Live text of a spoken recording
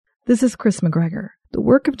This is Chris McGregor. The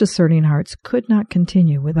work of Discerning Hearts could not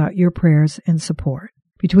continue without your prayers and support.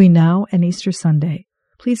 Between now and Easter Sunday,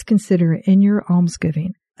 please consider in your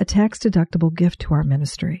almsgiving a tax-deductible gift to our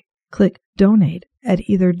ministry. Click Donate at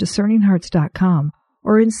either discerninghearts.com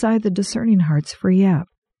or inside the Discerning Hearts free app.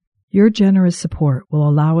 Your generous support will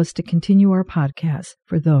allow us to continue our podcast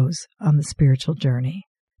for those on the spiritual journey.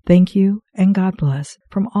 Thank you and God bless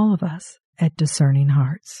from all of us at Discerning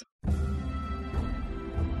Hearts.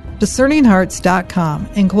 DiscerningHearts.com,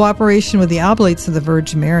 in cooperation with the Oblates of the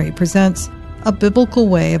Virgin Mary, presents A Biblical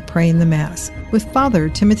Way of Praying the Mass with Father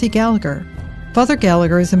Timothy Gallagher. Father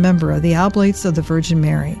Gallagher is a member of the Oblates of the Virgin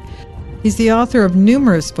Mary. He's the author of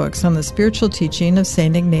numerous books on the spiritual teaching of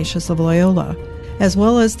St. Ignatius of Loyola, as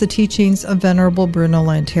well as the teachings of Venerable Bruno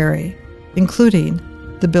Lanteri, including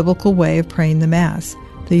The Biblical Way of Praying the Mass,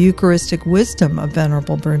 The Eucharistic Wisdom of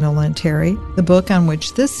Venerable Bruno Lanteri, the book on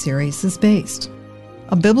which this series is based.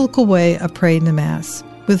 A Biblical Way of Praying the Mass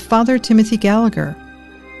with Father Timothy Gallagher.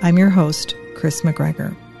 I'm your host, Chris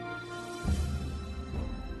McGregor.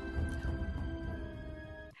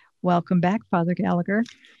 Welcome back, Father Gallagher.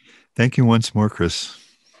 Thank you once more, Chris.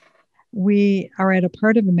 We are at a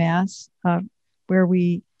part of the Mass where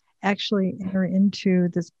we actually enter into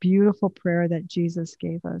this beautiful prayer that Jesus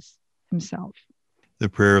gave us himself. The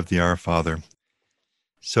prayer of the Our Father.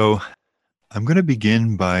 So I'm going to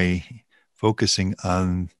begin by focusing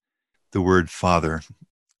on the word Father,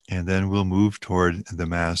 and then we'll move toward the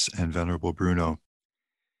Mass and Venerable Bruno.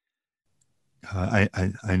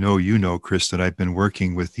 I know you know, Chris, that I've been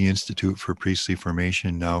working with the Institute for Priestly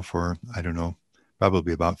Formation now for,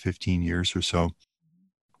 probably about 15 years or so.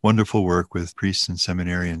 Wonderful work with priests and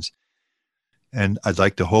seminarians. And I'd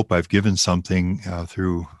like to hope I've given something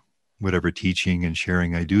through whatever teaching and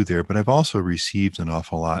sharing I do there, but I've also received an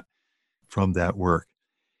awful lot from that work.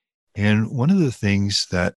 And one of the things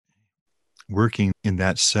that working in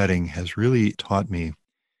that setting has really taught me,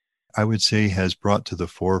 I would say has brought to the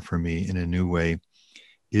fore for me in a new way,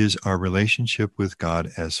 is our relationship with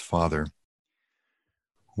God as Father.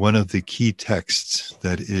 One of the key texts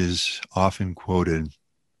that is often quoted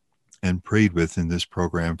and prayed with in this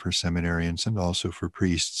program for seminarians and also for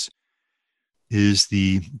priests is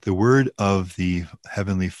the word of the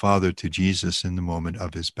Heavenly Father to Jesus in the moment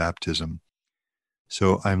of his baptism.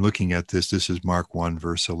 So I'm looking at this. This is Mark 1,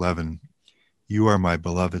 verse 11. You are my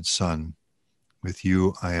beloved Son. With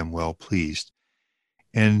you I am well pleased.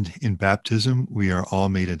 And in baptism, we are all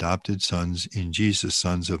made adopted sons in Jesus,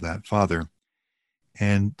 sons of that Father.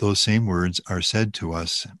 And those same words are said to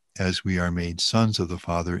us as we are made sons of the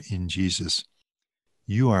Father in Jesus.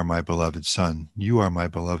 You are my beloved Son. You are my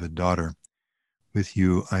beloved daughter. With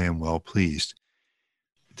you I am well pleased.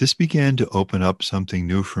 This began to open up something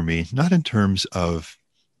new for me, not in terms of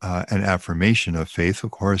an affirmation of faith.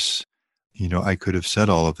 Of course, I could have said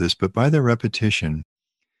all of this, but by the repetition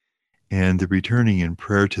and the returning in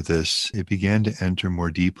prayer to this, it began to enter more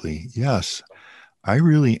deeply. Yes, I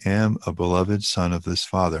really am a beloved son of this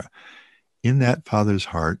Father. In that Father's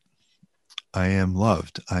heart, I am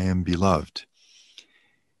loved. I am beloved.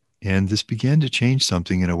 And this began to change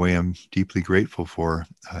something in a way I'm deeply grateful for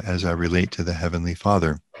as I relate to the Heavenly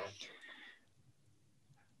Father.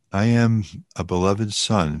 I am a beloved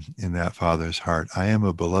son in that Father's heart. I am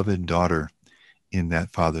a beloved daughter in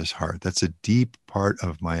that Father's heart. That's a deep part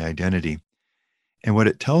of my identity. And what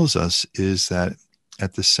it tells us is that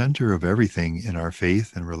at the center of everything in our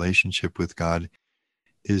faith and relationship with God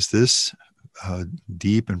is this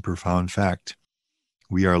deep and profound fact.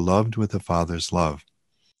 We are loved with the Father's love.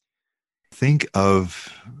 Think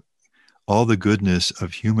of all the goodness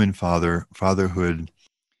of human fatherhood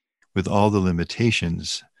with all the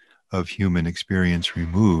limitations of human experience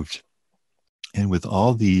removed, and with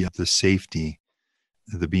all the safety,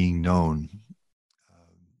 the being known,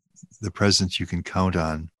 the presence you can count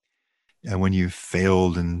on. And when you've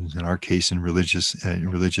failed, and in our case, in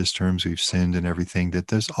religious terms, we've sinned and everything, that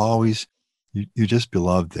there's always, you're just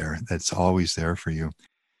beloved there. That's always there for you.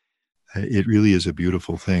 It really is a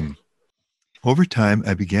beautiful thing. Over time,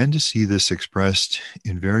 I began to see this expressed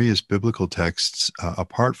in various biblical texts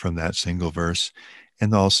apart from that single verse,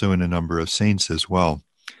 and also in a number of saints as well.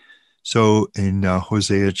 So in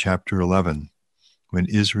Hosea chapter 11, when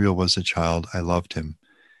Israel was a child, I loved him.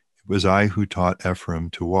 It was I who taught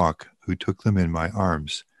Ephraim to walk, who took them in my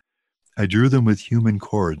arms. I drew them with human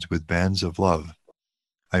cords, with bands of love.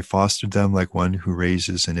 I fostered them like one who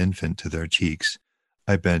raises an infant to their cheeks.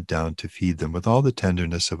 I bent down to feed them with all the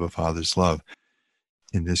tenderness of a father's love,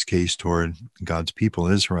 in this case toward God's people,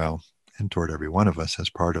 Israel, and toward every one of us as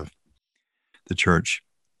part of the church.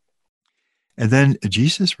 And then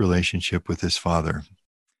Jesus' relationship with his Father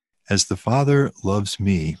As the Father loves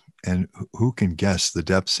me, and who can guess the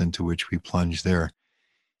depths into which we plunge there,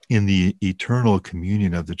 in the eternal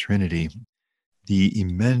communion of the Trinity, the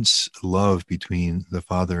immense love between the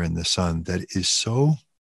Father and the Son that is so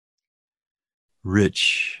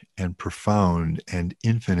rich and profound and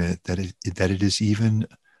infinite that it is even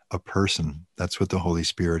a person. That's what the Holy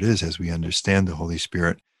Spirit is, as we understand the Holy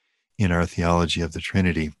Spirit in our theology of the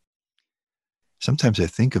Trinity. Sometimes I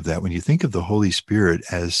think of that when you think of the Holy Spirit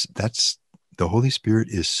as the Holy Spirit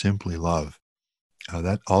is simply love.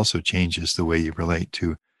 That also changes the way you relate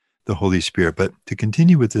to the Holy Spirit. But to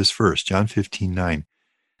continue with this verse, John 15:9,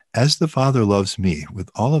 as the Father loves me with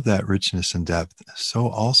all of that richness and depth, so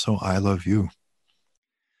also I love you.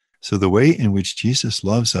 So the way in which Jesus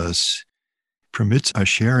loves us, permits a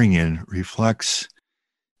sharing in, reflects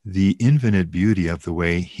the infinite beauty of the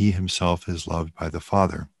way he himself is loved by the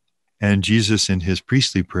Father. And Jesus, in his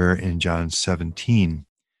priestly prayer in John 17,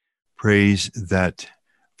 prays that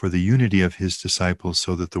for the unity of his disciples,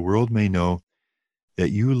 so that the world may know that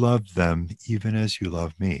you love them even as you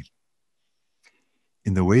love me.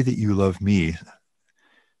 In the way that you love me,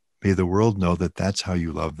 may the world know that that's how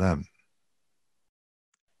you love them,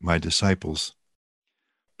 my disciples.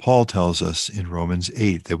 Paul tells us in Romans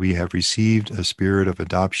 8 that we have received a spirit of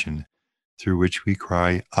adoption through which we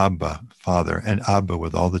cry, Abba, Father, and Abba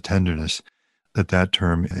with all the tenderness that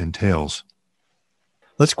term entails.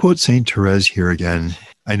 Let's quote St. Therese here again.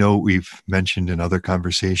 I know we've mentioned in other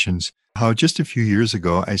conversations how just a few years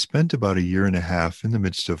ago, I spent about a year and a half in the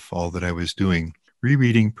midst of all that I was doing,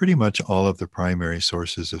 rereading pretty much all of the primary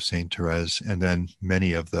sources of St. Therese, and then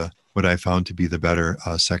many of what I found to be the better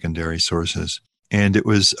secondary sources. And it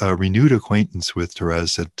was a renewed acquaintance with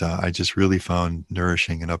Therese that I just really found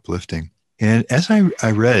nourishing and uplifting. And as I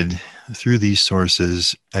read through these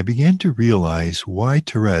sources, I began to realize why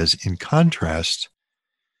Therese, in contrast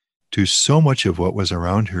to so much of what was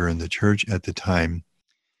around her in the church at the time,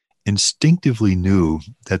 instinctively knew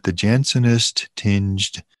that the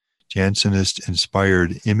Jansenist-tinged,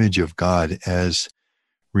 Jansenist-inspired image of God as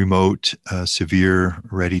remote, severe,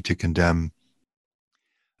 ready to condemn,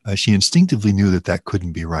 she instinctively knew that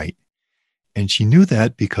couldn't be right. And she knew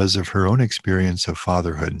that because of her own experience of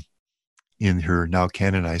fatherhood in her now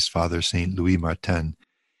canonized father, St. Louis Martin.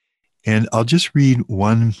 And I'll just read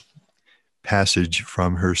one passage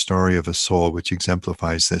from her story of a soul, which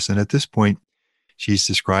exemplifies this. And at this point, she's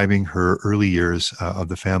describing her early years of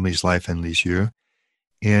the family's life in Lisieux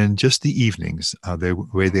and just the evenings, the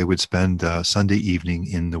way they would spend Sunday evening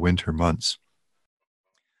in the winter months.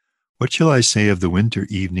 What shall I say of the winter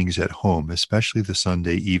evenings at home, especially the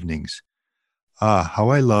Sunday evenings? Ah, how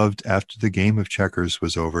I loved, after the game of checkers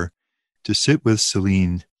was over, to sit with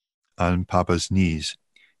Celine on Papa's knees.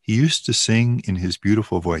 He used to sing in his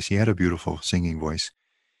beautiful voice. He had a beautiful singing voice.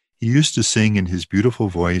 He used to sing in his beautiful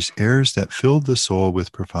voice airs that filled the soul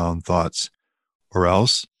with profound thoughts. Or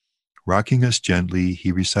else, rocking us gently,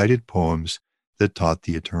 he recited poems that taught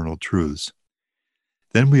the eternal truths.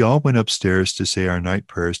 Then we all went upstairs to say our night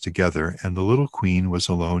prayers together, and the little queen was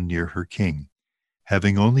alone near her king,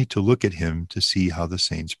 having only to look at him to see how the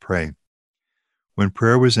saints pray. When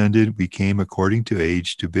prayer was ended, we came according to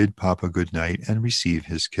age to bid Papa good night and receive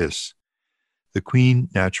his kiss. The queen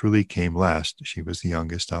naturally came last. She was the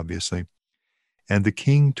youngest, obviously. And the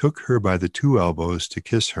king took her by the 2 elbows to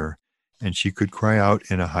kiss her, and she could cry out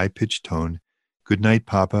in a high-pitched tone, "Good night,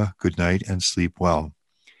 Papa, good night, and sleep well."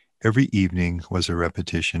 Every evening was a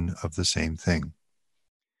repetition of the same thing.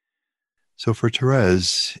 So for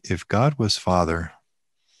Therese, if God was Father,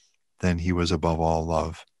 then he was above all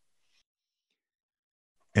love.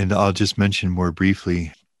 And I'll just mention more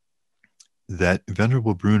briefly that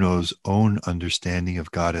Venerable Bruno's own understanding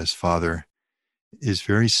of God as Father is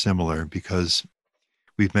very similar, because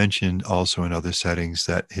we've mentioned also in other settings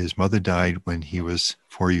that his mother died when he was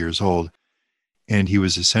 4 years old, and he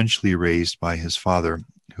was essentially raised by his father,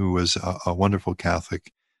 who was a wonderful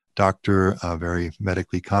Catholic doctor, very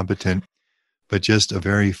medically competent, but just a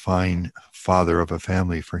very fine father of a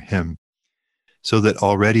family for him. So that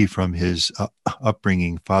already from his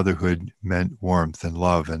upbringing, fatherhood meant warmth and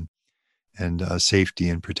love and safety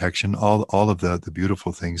and protection, all of the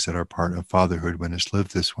beautiful things that are part of fatherhood when it's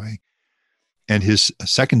lived this way. And his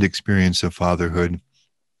second experience of fatherhood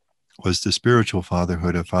was the spiritual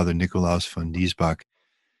fatherhood of Father Nikolaus von Diesbach,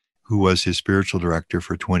 who was his spiritual director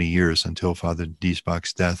for 20 years until Father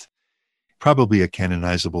Diesbach's death. Probably a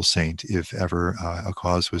canonizable saint if ever a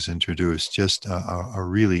cause was introduced. Just a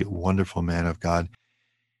really wonderful man of God,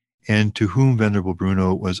 and to whom Venerable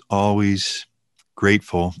Bruno was always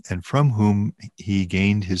grateful, and from whom he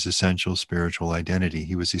gained his essential spiritual identity.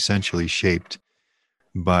 He was essentially shaped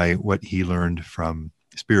by what he learned from,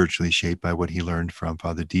 spiritually shaped by what he learned from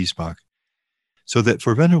Father Diesbach. So that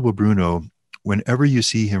for Venerable Bruno, whenever you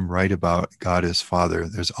see him write about God as Father,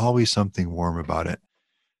 there's always something warm about it.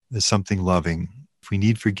 There's something loving. If we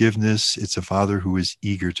need forgiveness, it's a Father who is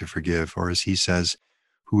eager to forgive, or as he says,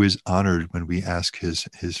 who is honored when we ask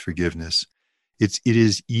his forgiveness. It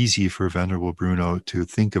is easy for Venerable Bruno to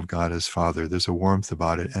think of God as Father. There's a warmth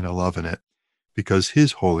about it and a love in it, because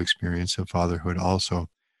his whole experience of fatherhood also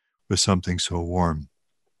was something so warm.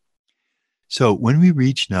 So when we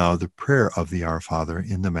reach now the prayer of the Our Father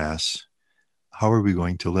in the Mass, how are we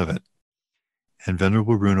going to live it? And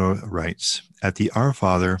Venerable Bruno writes, "At the Our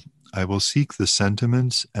Father, I will seek the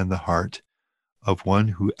sentiments and the heart of one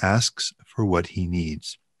who asks for what he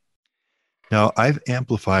needs." Now, I've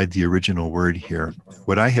amplified the original word here.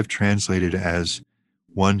 What I have translated as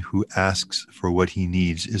one who asks for what he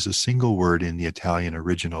needs is a single word in the Italian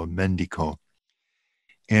original, mendico.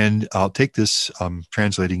 And I'll take this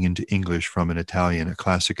translating into English from a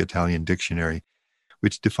classic Italian dictionary,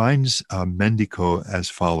 which defines mendico as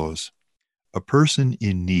follows: a person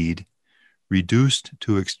in need, reduced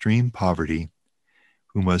to extreme poverty,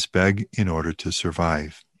 who must beg in order to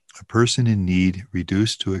survive. A person in need,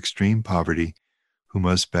 reduced to extreme poverty, who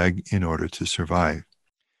must beg in order to survive.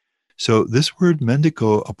 So this word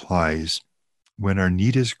mendico applies when our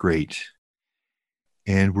need is great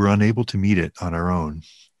and we're unable to meet it on our own.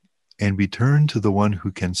 And we turn to the one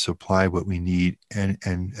who can supply what we need. And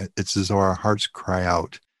it's as though our hearts cry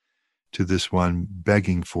out to this one,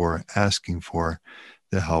 begging for, asking for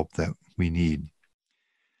the help that we need.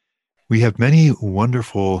 We have many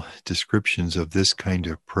wonderful descriptions of this kind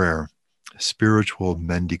of prayer, spiritual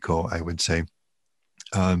mendico, I would say,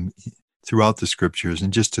 throughout the scriptures.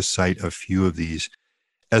 And just to cite a few of these,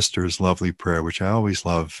 Esther's lovely prayer, which I always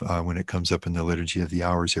love when it comes up in the Liturgy of the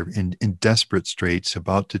Hours, in desperate straits,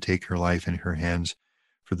 about to take her life in her hands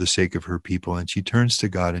for the sake of her people. And she turns to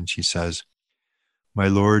God and she says, "My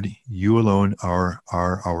Lord, you alone are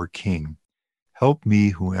our King. Help me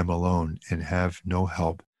who am alone and have no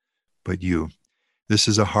help but you." This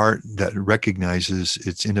is a heart that recognizes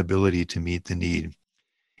its inability to meet the need.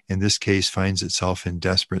 In this case, finds itself in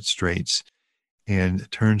desperate straits and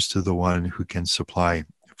turns to the one who can supply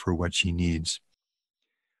for what she needs.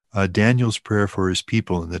 Daniel's prayer for his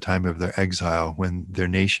people in the time of their exile, when their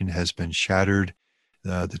nation has been shattered,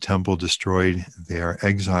 the temple destroyed, they are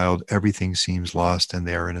exiled, everything seems lost, and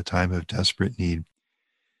they are in a time of desperate need.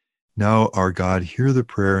 Now, our God, hear the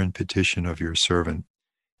prayer and petition of your servant.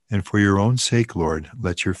 And for your own sake, Lord,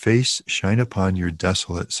 let your face shine upon your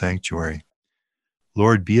desolate sanctuary.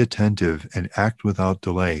 Lord, be attentive and act without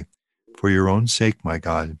delay. For your own sake, my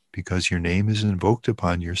God, because your name is invoked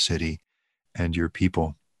upon your city and your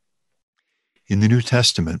people. In the New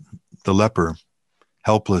Testament, the leper,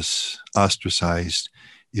 helpless, ostracized,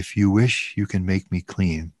 "If you wish, you can make me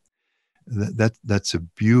clean." That's a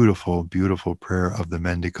beautiful, beautiful prayer of the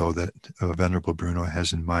mendico that Venerable Bruno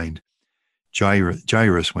has in mind.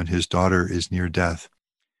 Jairus, when his daughter is near death,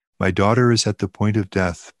 "My daughter is at the point of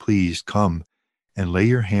death. Please come and lay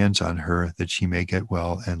your hands on her that she may get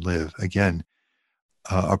well and live." Again,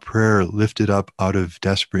 a prayer lifted up out of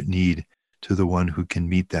desperate need to the one who can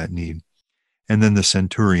meet that need. And then the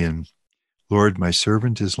centurion, "Lord, my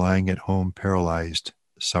servant is lying at home paralyzed,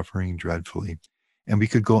 suffering dreadfully." And we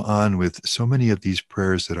could go on with so many of these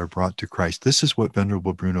prayers that are brought to Christ. This is what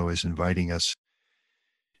Venerable Bruno is inviting us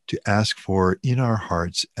to ask for in our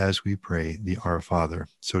hearts as we pray the Our Father.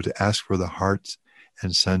 So to ask for the hearts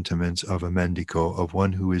and sentiments of a mendico, of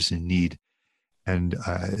one who is in need and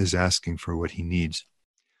is asking for what he needs.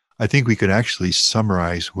 I think we could actually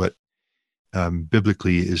summarize what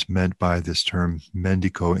biblically is meant by this term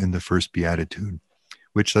mendico in the first beatitude,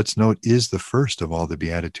 which, let's note, is the first of all the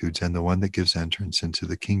beatitudes and the one that gives entrance into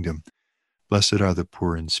the kingdom. Blessed are the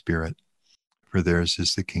poor in spirit, for theirs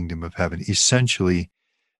is the kingdom of heaven. Essentially,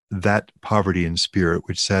 that poverty in spirit,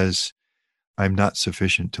 which says, I'm not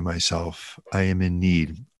sufficient to myself. I am in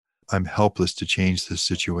need. I'm helpless to change this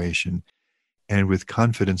situation. And with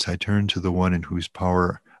confidence, I turn to the one in whose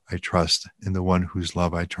power I trust, in the one whose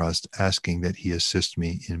love I trust, asking that he assist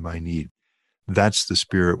me in my need. That's the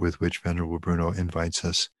spirit with which Venerable Bruno invites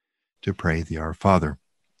us to pray the Our Father.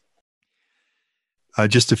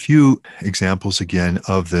 Just a few examples again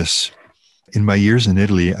of this. In my years in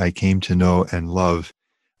Italy, I came to know and love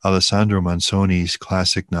Alessandro Manzoni's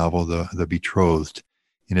classic novel, The Betrothed,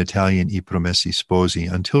 in Italian I Promessi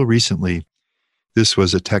Sposi. Until recently, this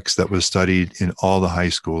was a text that was studied in all the high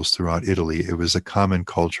schools throughout Italy. It was a common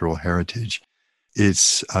cultural heritage.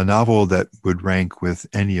 It's a novel that would rank with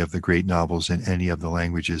any of the great novels in any of the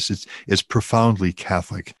languages. It's profoundly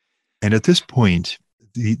Catholic. And at this point,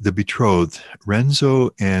 the betrothed,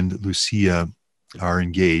 Renzo and Lucia, are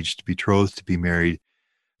engaged, betrothed to be married.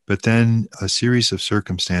 But then a series of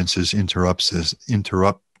circumstances interrupts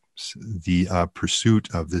the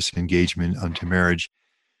pursuit of this engagement unto marriage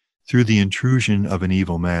through the intrusion of an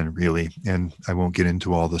evil man, really. And I won't get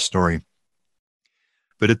into all the story.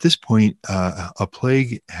 But at this point, a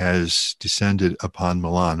plague has descended upon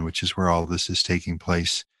Milan, which is where all this is taking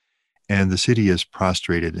place. And the city is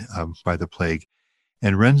prostrated by the plague.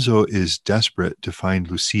 And Renzo is desperate to find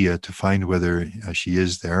Lucia, to find whether she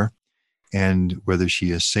is there and whether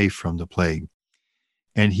she is safe from the plague.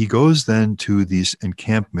 And he goes then to this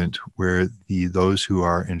encampment where those who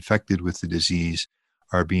are infected with the disease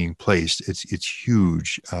are being placed. It's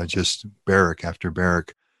huge, just barrack after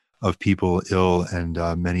barrack of people ill and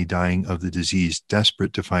many dying of the disease,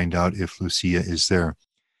 desperate to find out if Lucia is there.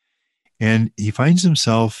 And he finds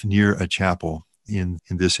himself near a chapel in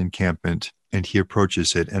this encampment, and he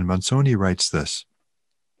approaches it. And Manzoni writes this: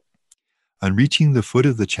 "On reaching the foot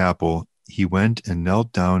of the chapel, he went and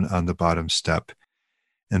knelt down on the bottom step,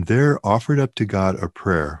 and there offered up to God a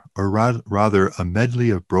prayer, or rather a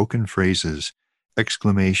medley of broken phrases,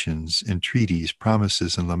 exclamations, entreaties,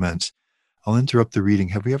 promises, and laments." I'll interrupt the reading.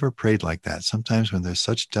 Have we ever prayed like that? Sometimes when there's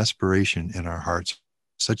such desperation in our hearts,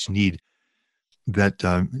 such need, that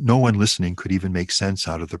no one listening could even make sense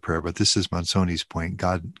out of the prayer. But this is Manzoni's point.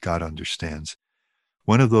 God understands.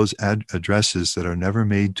 One of those addresses that are never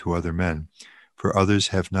made to other men, for others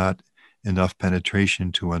have not enough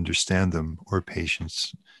penetration to understand them or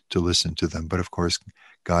patience to listen to them. But of course,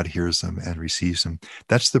 God hears them and receives them.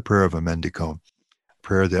 That's the prayer of a mendico,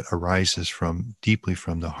 prayer that arises deeply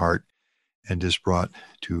from the heart and is brought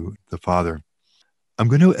to the Father. I'm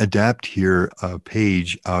going to adapt here a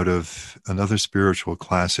page out of another spiritual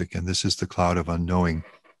classic, and this is The Cloud of Unknowing.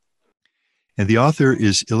 And the author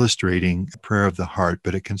is illustrating a prayer of the heart,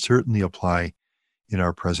 but it can certainly apply in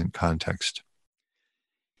our present context.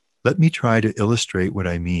 Let me try to illustrate what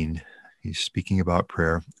I mean. He's speaking about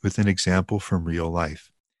prayer with an example from real life.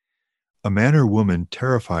 A man or woman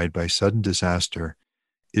terrified by sudden disaster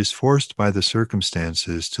is forced by the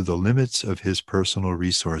circumstances to the limits of his personal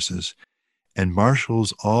resources and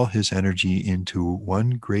marshals all his energy into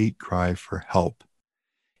one great cry for help.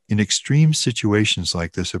 In extreme situations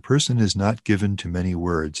like this, a person is not given to many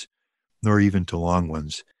words, nor even to long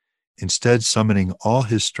ones. Instead, summoning all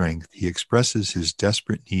his strength, he expresses his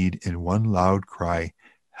desperate need in one loud cry,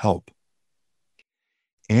 help.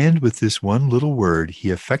 And with this one little word, he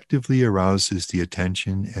effectively arouses the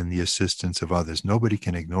attention and the assistance of others. Nobody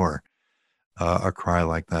can ignore a cry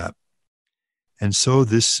like that. And so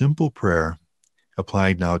this simple prayer,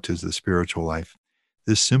 applied now to the spiritual life,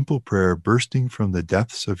 this simple prayer bursting from the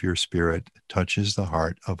depths of your spirit touches the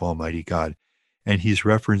heart of Almighty God. And he's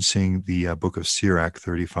referencing the book of Sirach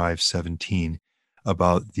 35:17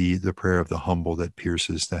 about the prayer of the humble that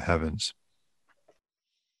pierces the heavens.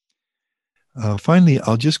 Finally,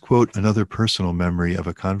 I'll just quote another personal memory of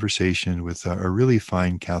a conversation with a really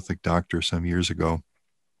fine Catholic doctor some years ago.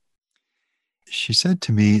 She said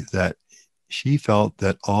to me that she felt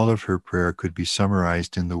that all of her prayer could be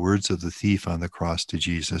summarized in the words of the thief on the cross to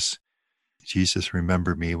Jesus. Jesus,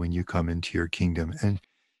 remember me when you come into your kingdom. And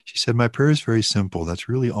she said, my prayer is very simple. That's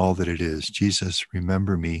really all that it is. Jesus,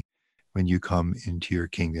 remember me when you come into your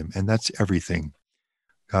kingdom. And that's everything.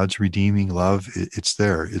 God's redeeming love, it's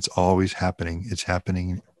there. It's always happening. It's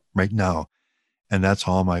happening right now. And that's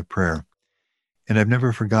all my prayer. And I've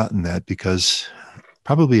never forgotten that, because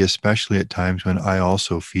probably especially at times when I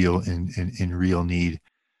also feel in real need,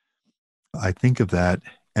 I think of that.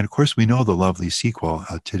 And of course, we know the lovely sequel,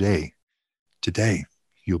 today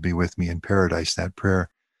you'll be with me in paradise. That prayer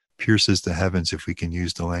pierces the heavens, if we can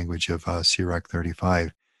use the language of Sirach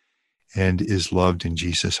 35, and is loved in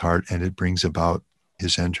Jesus' heart, and it brings about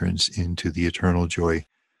his entrance into the eternal joy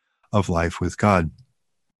of life with God.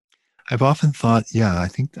 I've often thought, I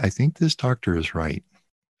think this doctor is right.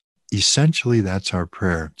 Essentially, that's our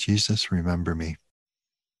prayer. Jesus, remember me.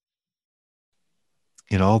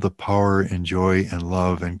 In all the power and joy and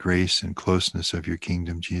love and grace and closeness of your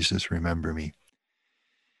kingdom, Jesus, remember me.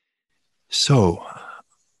 So,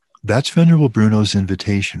 that's Venerable Bruno's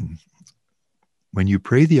invitation. When you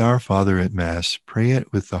pray the Our Father at Mass, pray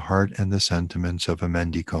it with the heart and the sentiments of a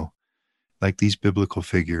mendico, like these biblical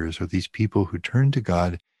figures or these people who turn to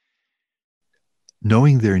God,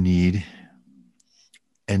 knowing their need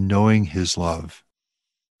and knowing his love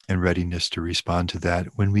and readiness to respond to that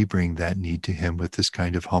when we bring that need to him with this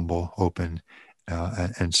kind of humble, open,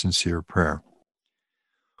 and sincere prayer.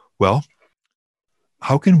 Well,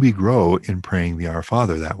 how can we grow in praying the Our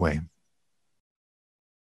Father that way?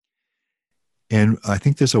 And I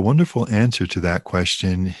think there's a wonderful answer to that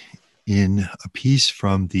question in a piece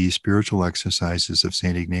from the Spiritual Exercises of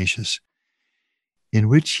St. Ignatius, in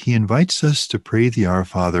which he invites us to pray the Our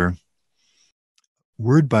Father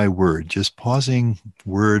word by word, just pausing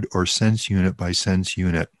word or sense unit by sense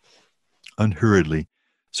unit, unhurriedly.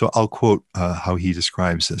 So I'll quote how he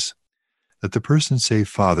describes this. That the person say,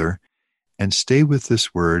 Father, and stay with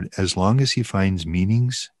this word as long as he finds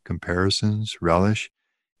meanings, comparisons, relish,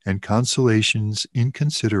 and consolations in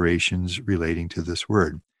considerations relating to this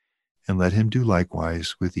word, and let him do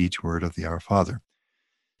likewise with each word of the Our Father.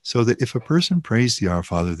 So that if a person prays the Our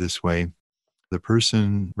Father this way, the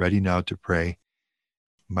person ready now to pray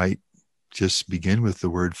might just begin with the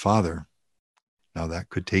word Father. Now that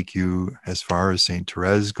could take you as far as St.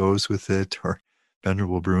 Therese goes with it, or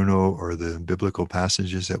Venerable Bruno, or the biblical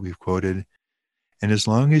passages that we've quoted. And as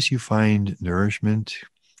long as you find nourishment,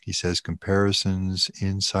 he says, comparisons,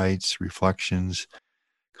 insights, reflections,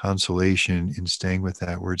 consolation in staying with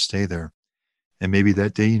that word, stay there. And maybe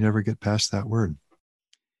that day you never get past that word.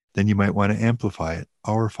 Then you might want to amplify it,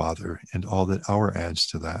 Our Father, and all that our adds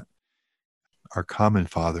to that. Our common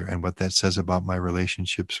Father, and what that says about my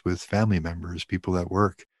relationships with family members, people at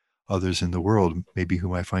work, others in the world, maybe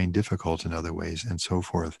whom I find difficult in other ways, and so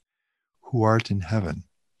forth. Who art in heaven,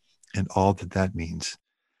 and all that that means.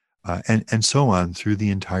 And so on through the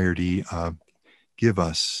entirety. Give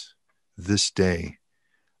us this day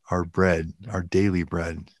our bread, our daily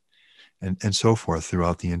bread, and so forth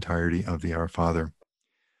throughout the entirety of the Our Father.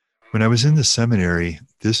 When I was in the seminary,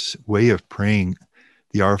 this way of praying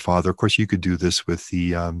the Our Father, of course, you could do this with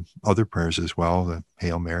the other prayers as well, the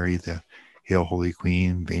Hail Mary, the Hail Holy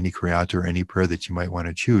Queen, Veni Creator, any prayer that you might want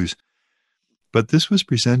to choose. But this was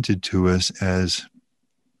presented to us as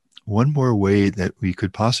one more way that we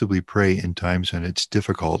could possibly pray in times when it's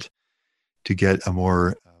difficult to get a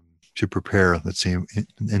more, to prepare, let's say,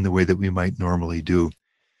 in the way that we might normally do.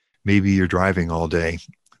 Maybe you're driving all day.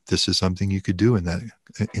 This is something you could do in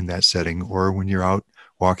that setting, or when you're out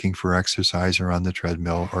walking for exercise or on the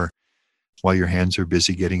treadmill, or while your hands are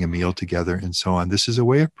busy getting a meal together and so on. This is a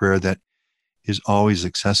way of prayer that is always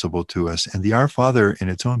accessible to us. And the Our Father in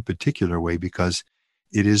its own particular way, because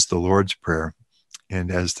it is the Lord's Prayer.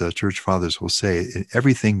 And as the church fathers will say,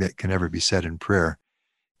 everything that can ever be said in prayer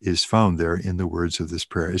is found there in the words of this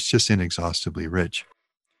prayer. It's just inexhaustibly rich.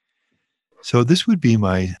 So this would be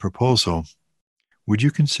my proposal. Would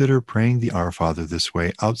you consider praying the Our Father this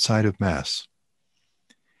way outside of Mass?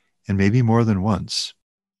 And maybe more than once.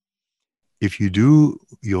 If you do,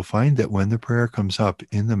 you'll find that when the prayer comes up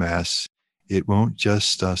in the Mass, it won't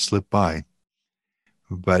just slip by,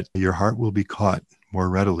 but your heart will be caught more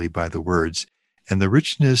readily by the words. And the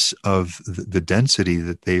richness of the density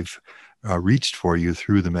that they've reached for you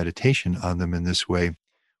through the meditation on them in this way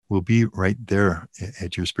will be right there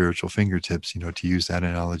at your spiritual fingertips, to use that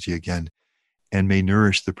analogy again, and may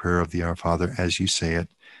nourish the prayer of the Our Father as you say it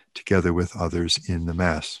together with others in the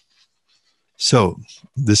Mass. So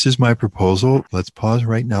this is my proposal. Let's pause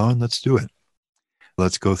right now and let's do it.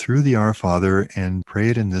 Let's go through the Our Father and pray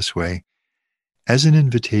it in this way as an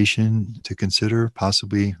invitation to consider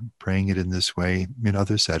possibly praying it in this way in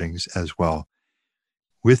other settings as well,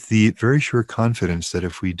 with the very sure confidence that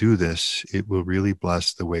if we do this, it will really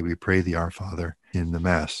bless the way we pray the Our Father in the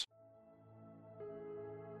Mass.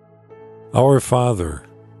 Our Father.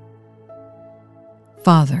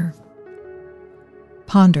 Father,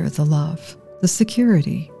 ponder the love, the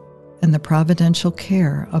security, and the providential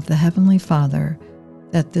care of the Heavenly Father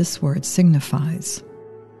that this word signifies.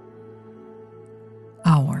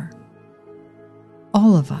 Our.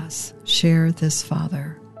 All of us share this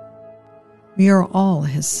Father. We are all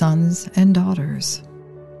His sons and daughters,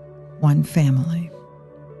 one family.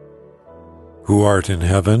 Who art in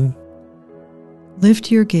heaven,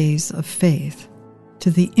 lift your gaze of faith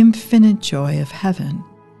to the infinite joy of heaven,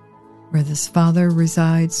 where this Father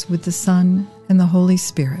resides with the Son and the Holy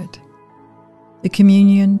Spirit, the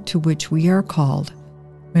communion to which we are called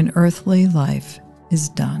when earthly life is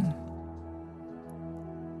done.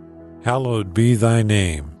 Hallowed be thy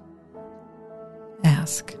name.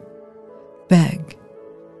 Ask, beg,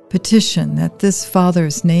 petition that this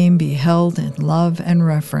Father's name be held in love and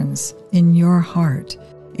reverence in your heart,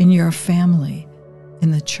 in your family,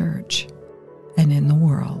 in the church, and in the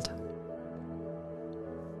world.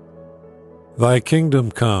 Thy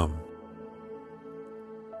kingdom come.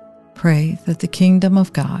 Pray that the kingdom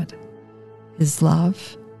of God, His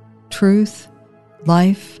love, truth,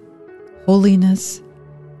 life, holiness,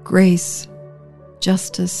 grace,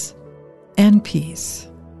 justice, and peace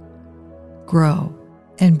grow,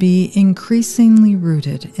 and be increasingly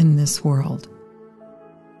rooted in this world.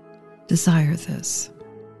 Desire this.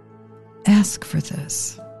 Ask for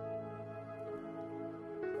this.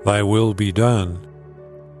 Thy will be done.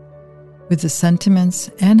 With the sentiments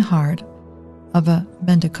and heart of a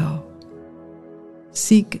mendico,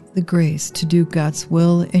 seek the grace to do God's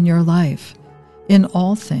will in your life, in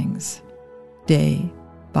all things, day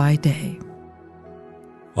by day.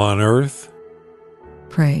 On earth,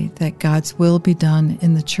 pray that God's will be done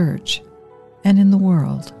in the church and in the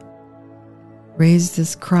world. Raise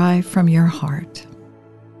this cry from your heart.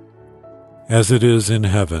 as it is in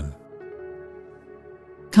heaven.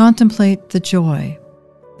 Contemplate the joy,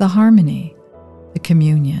 the harmony, the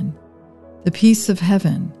communion, the peace of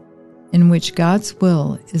heaven, in which God's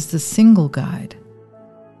will is the single guide.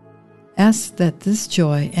 Ask that this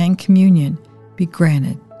joy and communion be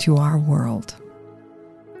granted to our world.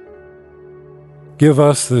 Give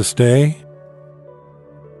us this day.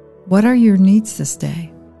 What are your needs this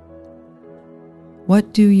day?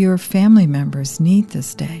 What do your family members need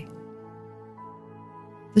this day?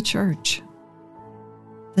 The church,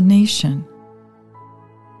 the nation,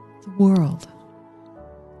 the world.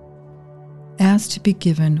 Ask to be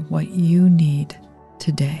given what you need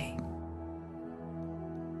today.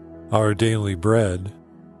 Our daily bread.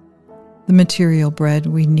 The material bread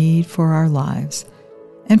we need for our lives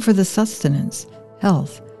and for the sustenance,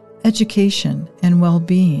 health, education, and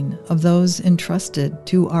well-being of those entrusted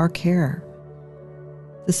to our care.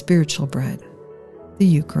 The spiritual bread, the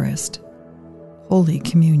Eucharist, Holy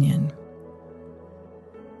Communion.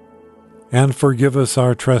 And forgive us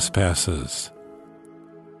our trespasses.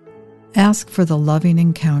 Ask for the loving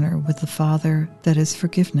encounter with the Father that is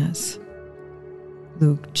forgiveness.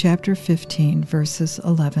 Luke chapter 15, verses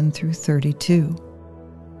 11 through 32.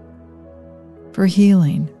 For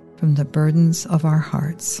healing from the burdens of our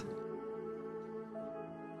hearts.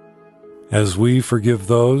 As we forgive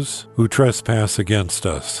those who trespass against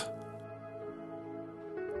us.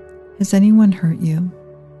 Has anyone hurt you,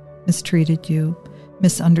 mistreated you,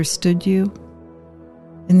 misunderstood you?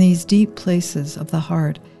 In these deep places of the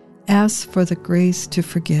heart, ask for the grace to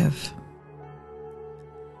forgive.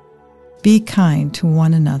 Be kind to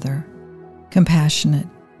one another, compassionate,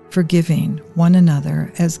 forgiving one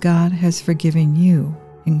another as God has forgiven you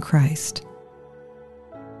in Christ.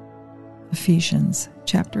 Ephesians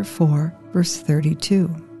chapter 4, verse 32.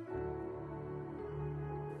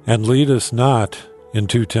 And lead us not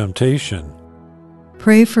into temptation.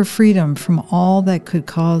 Pray for freedom from all that could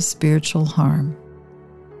cause spiritual harm.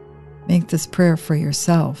 Make this prayer for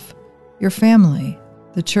yourself, your family,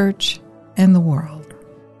 the church, and the world.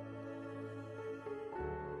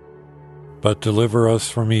 But deliver us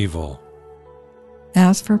from evil.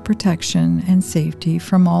 Ask for protection and safety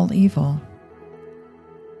from all evil.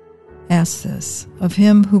 Ask this of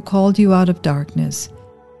Him who called you out of darkness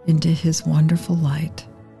into His wonderful light.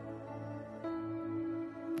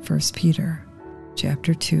 1 Peter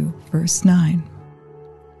chapter 2, verse 9.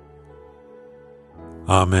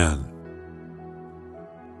 Amen.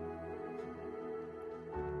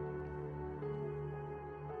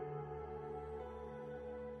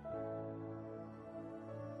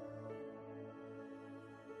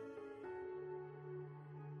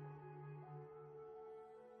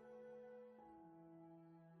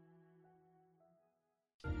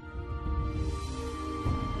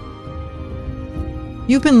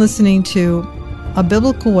 You've been listening to A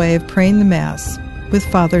Biblical Way of Praying the Mass with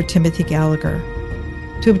Father Timothy Gallagher.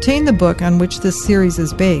 To obtain the book on which this series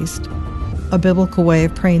is based, A Biblical Way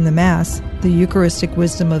of Praying the Mass, The Eucharistic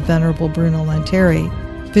Wisdom of Venerable Bruno Lanteri,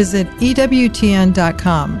 visit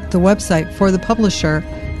EWTN.com, the website for the publisher,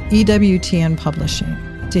 EWTN Publishing.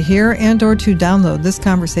 To hear and or to download this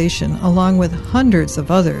conversation, along with hundreds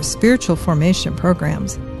of other spiritual formation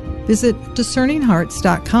programs, visit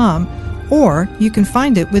discerninghearts.com, or you can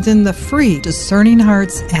find it within the free Discerning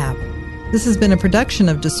Hearts app. This has been a production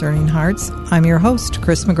of Discerning Hearts. I'm your host,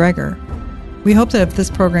 Chris McGregor. We hope that if this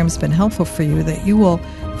program has been helpful for you, that you will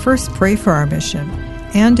first pray for our mission,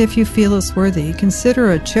 and if you feel us worthy,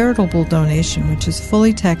 consider a charitable donation, which is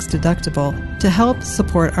fully tax deductible, to help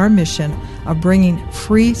support our mission of bringing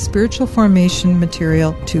free spiritual formation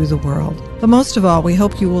material to the world. But most of all, we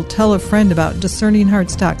hope you will tell a friend about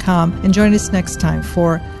discerninghearts.com and join us next time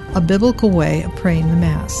for A Biblical Way of Praying the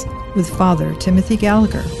Mass with Father Timothy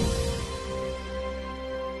Gallagher.